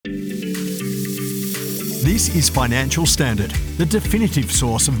This is Financial Standard, the definitive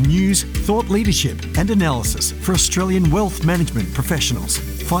source of news, thought leadership and analysis for Australian wealth management professionals.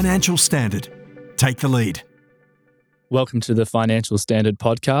 Financial Standard. Take the lead. Welcome to the Financial Standard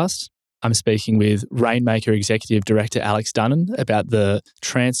podcast. I'm speaking with Rainmaker Executive Director Alex Dunnan about the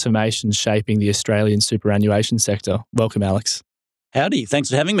transformation shaping the Australian superannuation sector. Welcome, Alex. Howdy.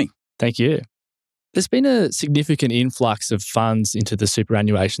 Thanks for having me. Thank you. There's been a significant influx of funds into the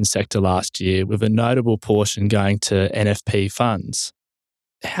superannuation sector last year, with a notable portion going to NFP funds.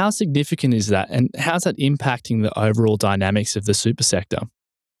 How significant is that, and how's that impacting the overall dynamics of the super sector?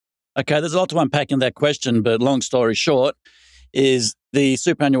 Okay, there's a lot to unpack in that question, but long story short is the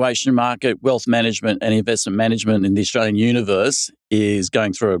superannuation market, wealth management and investment management in the Australian universe is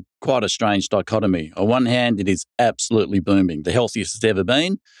going through quite a strange dichotomy. On one hand, it is absolutely booming, the healthiest it's ever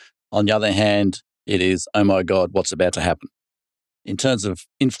been. On the other hand, it is, oh my God, what's about to happen? In terms of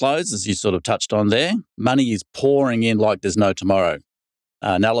inflows, as you sort of touched on there, money is pouring in like there's no tomorrow.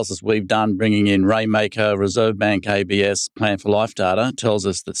 Analysis we've done, bringing in Rainmaker, Reserve Bank, ABS, Plan for Life data, tells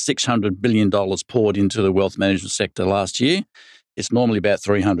us that $600 billion poured into the wealth management sector last year. It's normally about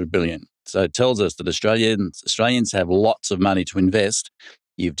 $300 billion. So it tells us that Australians have lots of money to invest.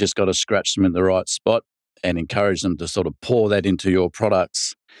 You've just got to scratch them in the right spot and encourage them to sort of pour that into your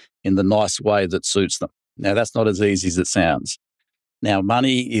products in the nice way that suits them. Now, that's not as easy as it sounds. Now,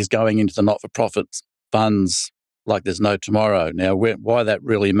 money is going into the not-for-profit funds like there's no tomorrow. Now, why that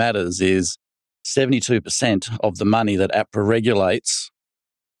really matters is 72% of the money that APRA regulates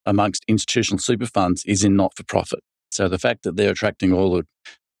amongst institutional super funds is in not-for-profit. So the fact that they're attracting all the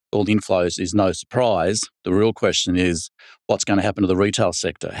inflows is no surprise. The real question is, what's going to happen to the retail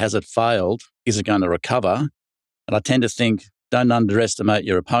sector? Has it failed? Is it going to recover? And I tend to think, don't underestimate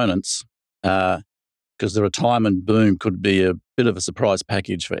your opponents, because the retirement boom could be a bit of a surprise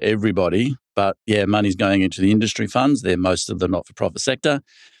package for everybody. But yeah, money's going into the industry funds. They're most of the not-for-profit sector.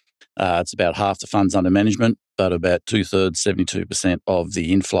 It's about half the funds under management, but about 2/3, 72% of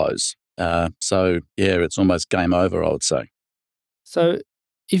the inflows. So yeah, it's almost game over, I would say. So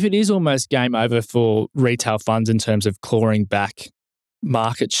if it is almost game over for retail funds in terms of clawing back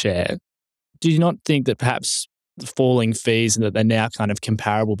market share, do you not think that perhaps the falling fees and that they're now kind of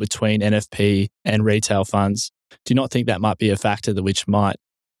comparable between NFP and retail funds, do you not think that might be a factor that which might?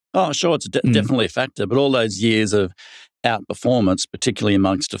 Oh, sure, it's definitely a factor. But all those years of outperformance, particularly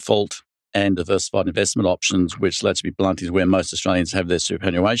amongst default and diversified investment options, which, let's be blunt, is where most Australians have their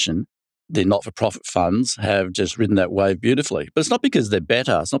superannuation, the not-for-profit funds have just ridden that wave beautifully. But it's not because they're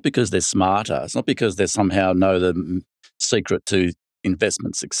better. It's not because they're smarter. It's not because they somehow know the secret to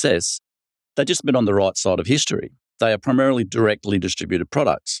investment success. They've just been on the right side of history. They are primarily directly distributed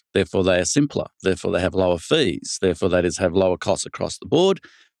products. Therefore, they are simpler. Therefore, they have lower fees. Therefore, they just have lower costs across the board.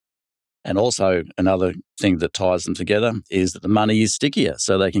 And also, another thing that ties them together is that the money is stickier,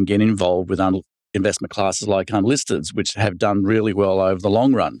 so they can get involved with investment classes like unlisteds, which have done really well over the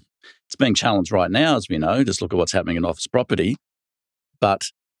long run. It's being challenged right now, as we know. Just look at what's happening in office property. But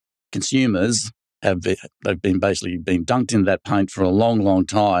consumers they've been basically been dunked in that paint for a long, long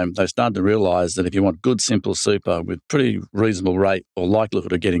time. They've started to realise that if you want good, simple super with pretty reasonable rate or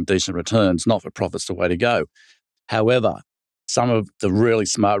likelihood of getting decent returns, not-for-profit's the way to go. However, some of the really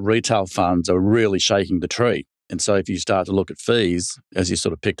smart retail funds are really shaking the tree. And so if you start to look at fees, as you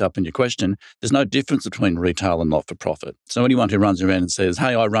sort of picked up in your question, there's no difference between retail and not-for-profit. So anyone who runs around and says,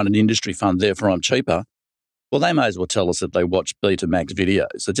 hey, I run an industry fund, therefore I'm cheaper, well, they may as well tell us that they watch Betamax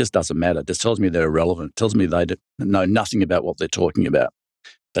videos. It just doesn't matter. It just tells me they're irrelevant. It tells me they know nothing about what they're talking about.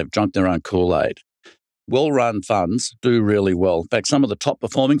 They've drunk their own Kool-Aid. Well-run funds do really well. In fact, some of the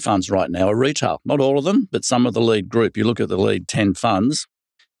top-performing funds right now are retail. Not all of them, but some of the lead group. You look at the lead 10 funds,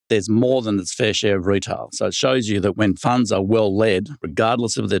 there's more than its fair share of retail. So it shows you that when funds are well-led,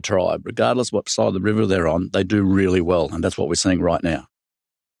 regardless of their tribe, regardless what side of the river they're on, they do really well. And that's what we're seeing right now.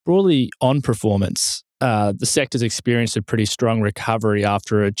 Broadly on performance, the sector's experienced a pretty strong recovery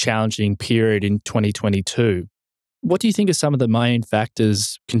after a challenging period in 2022. What do you think are some of the main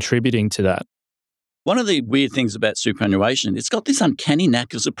factors contributing to that? One of the weird things about superannuation, it's got this uncanny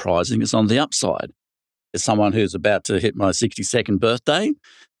knack of surprising us on the upside. As someone who's about to hit my 62nd birthday,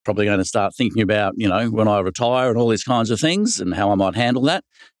 probably going to start thinking about, when I retire and all these kinds of things and how I might handle that.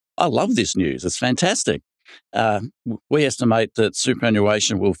 I love this news. It's fantastic. We estimate that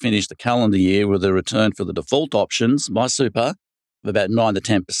superannuation will finish the calendar year with a return for the default options, my super, of about 9 to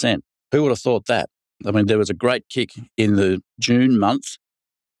 10%. Who would have thought that? I mean, there was a great kick in the June month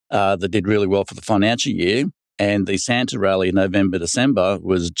that did really well for the financial year, and the Santa rally in November, December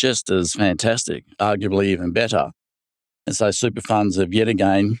was just as fantastic, arguably even better. And so super funds have yet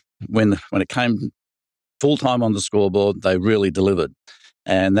again, when it came full-time on the scoreboard. They really delivered.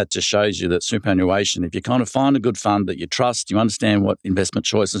 And that just shows you that superannuation, if you kind of find a good fund that you trust, you understand what investment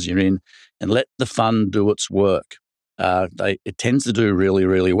choices you're in, and let the fund do its work, it tends to do really,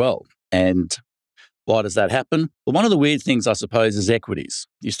 really well. And why does that happen? Well, one of the weird things, I suppose, is equities.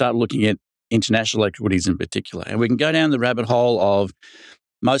 You start looking at international equities in particular, and we can go down the rabbit hole of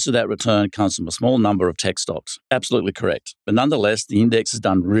most of that return comes from a small number of tech stocks. Absolutely correct. But nonetheless, the index has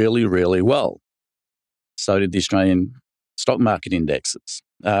done really, really well. So did the Australian stock market indexes.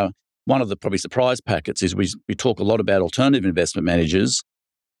 One of the probably surprise packets is we talk a lot about alternative investment managers.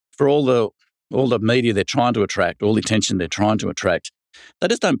 For all the media they're trying to attract, all the attention they're trying to attract, they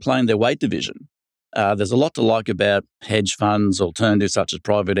just don't play in their weight division. There's a lot to like about hedge funds, alternatives such as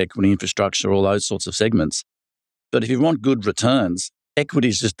private equity, infrastructure, all those sorts of segments. But if you want good returns,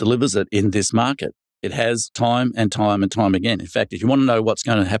 equities just delivers it in this market. It has time and time and time again. In fact, if you want to know what's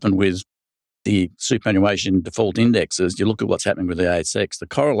going to happen with the superannuation default indexes, you look at what's happening with the ASX. The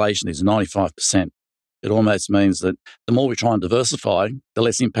correlation is 95%. It almost means that the more we try and diversify, the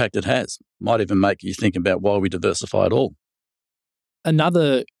less impact it has. Might even make you think about why we diversify at all.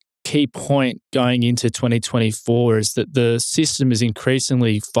 Another key point going into 2024 is that the system is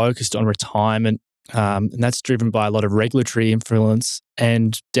increasingly focused on retirement, and that's driven by a lot of regulatory influence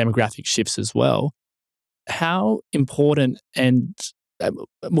and demographic shifts as well. How important, and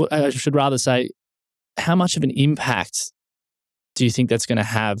I should rather say, how much of an impact do you think that's going to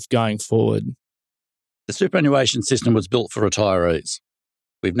have going forward? The superannuation system was built for retirees.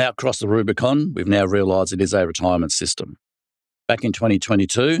 We've now crossed the Rubicon. We've now realised it is a retirement system. Back in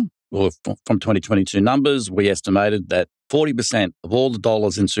 2022, or from 2022 numbers, we estimated that 40% of all the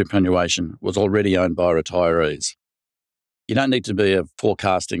dollars in superannuation was already owned by retirees. You don't need to be a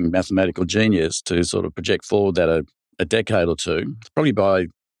forecasting mathematical genius to sort of project forward that a decade or two. Probably by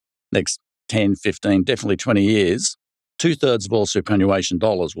next 10, 15, definitely 20 years, 2/3 of all superannuation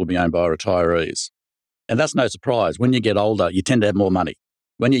dollars will be owned by retirees. And that's no surprise. When you get older, you tend to have more money.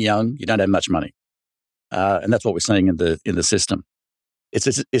 When you're young, you don't have much money. And that's what we're seeing in the system. It's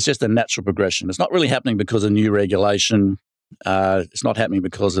just a natural progression. It's not really happening because of new regulation. It's not happening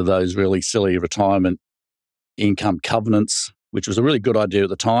because of those really silly retirement income covenants, which was a really good idea at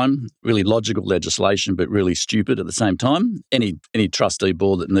the time, really logical legislation, but really stupid at the same time. Any trustee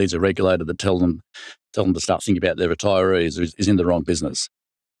board that needs a regulator to tell them to start thinking about their retirees is in the wrong business.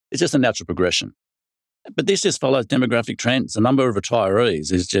 It's just a natural progression. But this just follows demographic trends. The number of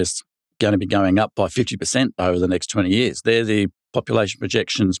retirees is just going to be going up by 50% over the next 20 years. They're the population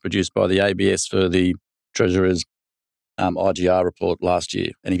projections produced by the ABS for the Treasurer's IGR report last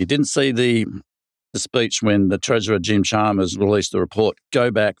year. And if you didn't see the speech when the Treasurer, Jim Chalmers, released the report,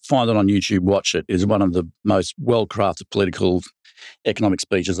 go back, find it on YouTube, watch it. It is one of the most well-crafted political economic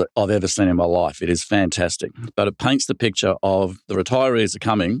speeches that I've ever seen in my life. It is fantastic. But it paints the picture of the retirees are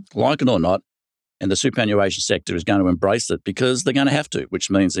coming, like it or not, and the superannuation sector is going to embrace it because they're going to have to, which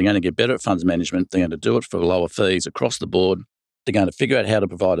means they're going to get better at funds management. They're going to do it for lower fees across the board. They're going to figure out how to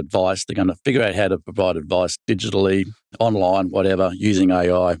provide advice. They're going to figure out how to provide advice digitally, online, whatever, using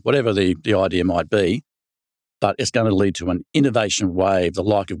AI, whatever the idea might be. But it's going to lead to an innovation wave, the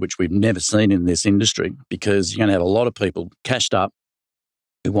like of which we've never seen in this industry, because you're going to have a lot of people cashed up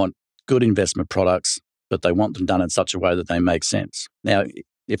who want good investment products, but they want them done in such a way that they make sense. Now,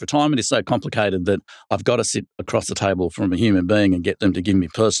 if retirement is so complicated that I've got to sit across the table from a human being and get them to give me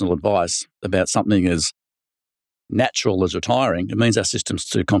personal advice about something as natural as retiring, it means our system's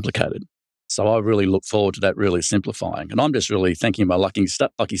too complicated. So I really look forward to that really simplifying. And I'm just really thanking my lucky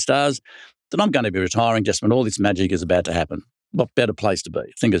stars that I'm going to be retiring just when all this magic is about to happen. What better place to be?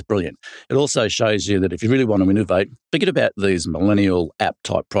 I think it's brilliant. It also shows you that if you really want to innovate, forget about these millennial app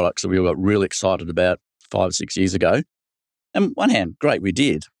type products that we got really excited about 5 or 6 years ago. And on one hand, great, we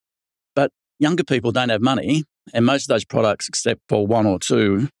did. But younger people don't have money, and most of those products, except for one or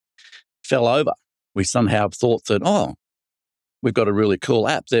two, fell over. We somehow thought that, we've got a really cool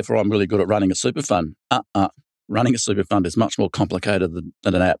app, therefore I'm really good at running a super fund. Running a super fund is much more complicated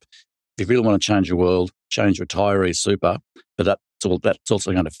than an app. If you really want to change your world, change retiree super, but that's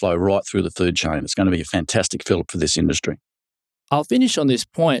also going to flow right through the food chain. It's going to be a fantastic fillip for this industry. I'll finish on this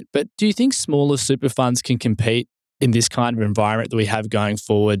point, but do you think smaller super funds can compete in this kind of environment that we have going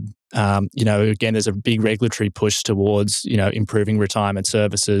forward? Again, there's a big regulatory push towards, improving retirement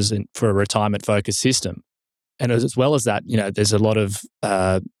services and for a retirement-focused system. And as well as that, there's a lot of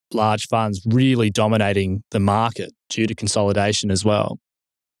large funds really dominating the market due to consolidation as well.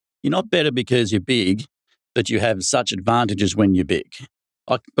 You're not better because you're big, but you have such advantages when you're big.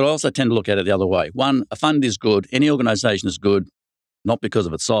 But I also tend to look at it the other way. One, a fund is good. Any organisation is good, not because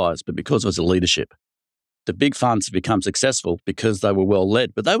of its size, but because of its leadership. the big funds have become successful because they were well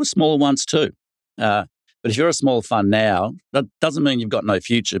led, but they were small ones too. But if you're a small fund now, that doesn't mean you've got no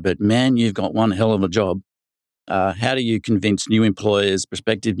future, but man, you've got one hell of a job. How do you convince new employers,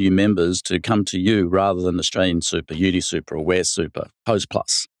 prospective new members to come to you rather than Australian Super, Uni Super, or Ware Super, Post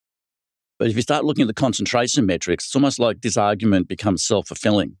Plus? But if you start looking at the concentration metrics, it's almost like this argument becomes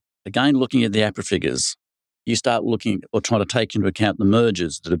self-fulfilling. Again, looking at the APRA figures, you start looking or trying to take into account the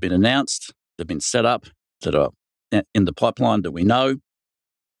mergers that have been announced, that have been set up, that are in the pipeline that we know.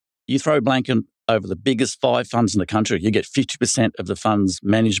 You throw a blanket over the biggest 5 funds in the country, you get 50% of the funds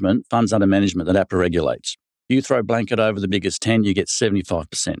under management that APRA regulates. You throw a blanket over the biggest 10, you get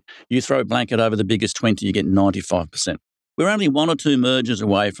 75%. You throw a blanket over the biggest 20, you get 95%. We're only 1 or 2 mergers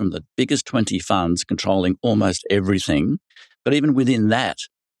away from the biggest 20 funds controlling almost everything. But even within that,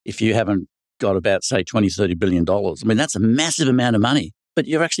 if you haven't got about, say, $20, $30 billion, I mean, that's a massive amount of money, but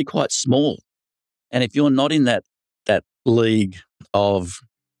you're actually quite small. And if you're not in that league of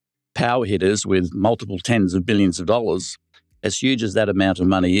power hitters with multiple tens of billions of dollars, as huge as that amount of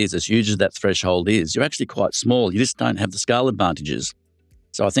money is, as huge as that threshold is, you're actually quite small. You just don't have the scale advantages.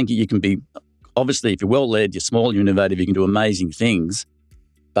 So I think you can be, obviously, if you're well-led, you're small, you're innovative, you can do amazing things,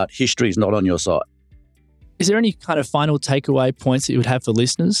 but history is not on your side. Is there any kind of final takeaway points that you would have for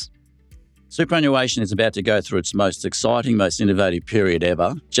listeners? Superannuation is about to go through its most exciting, most innovative period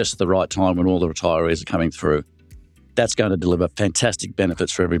ever, just at the right time when all the retirees are coming through. That's going to deliver fantastic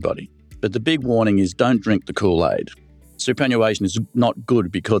benefits for everybody. But the big warning is don't drink the Kool-Aid. Superannuation is not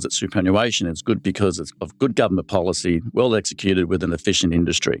good because it's superannuation. It's good because it's of good government policy, well executed with an efficient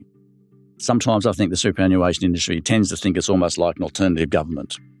industry. Sometimes I think the superannuation industry tends to think it's almost like an alternative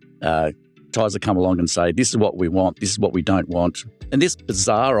government. Tries to come along and say, this is what we want, this is what we don't want. And this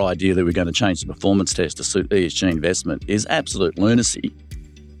bizarre idea that we're going to change the performance test to suit ESG investment is absolute lunacy.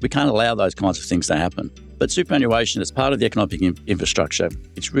 We can't allow those kinds of things to happen. But superannuation is part of the economic infrastructure.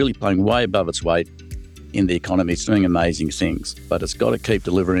 It's really playing way above its weight in the economy. It's doing amazing things, but it's got to keep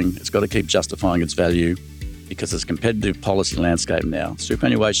delivering. It's got to keep justifying its value because it's a competitive policy landscape now.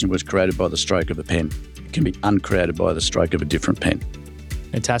 Superannuation was created by the stroke of a pen. It can be uncreated by the stroke of a different pen.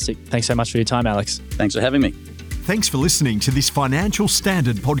 Fantastic. Thanks so much for your time, Alex. Thanks for having me. Thanks for listening to this Financial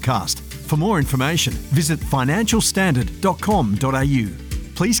Standard podcast. For more information, visit financialstandard.com.au.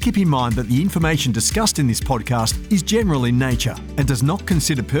 Please keep in mind that the information discussed in this podcast is general in nature and does not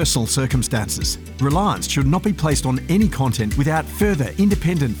consider personal circumstances. Reliance should not be placed on any content without further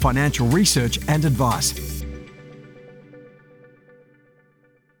independent financial research and advice.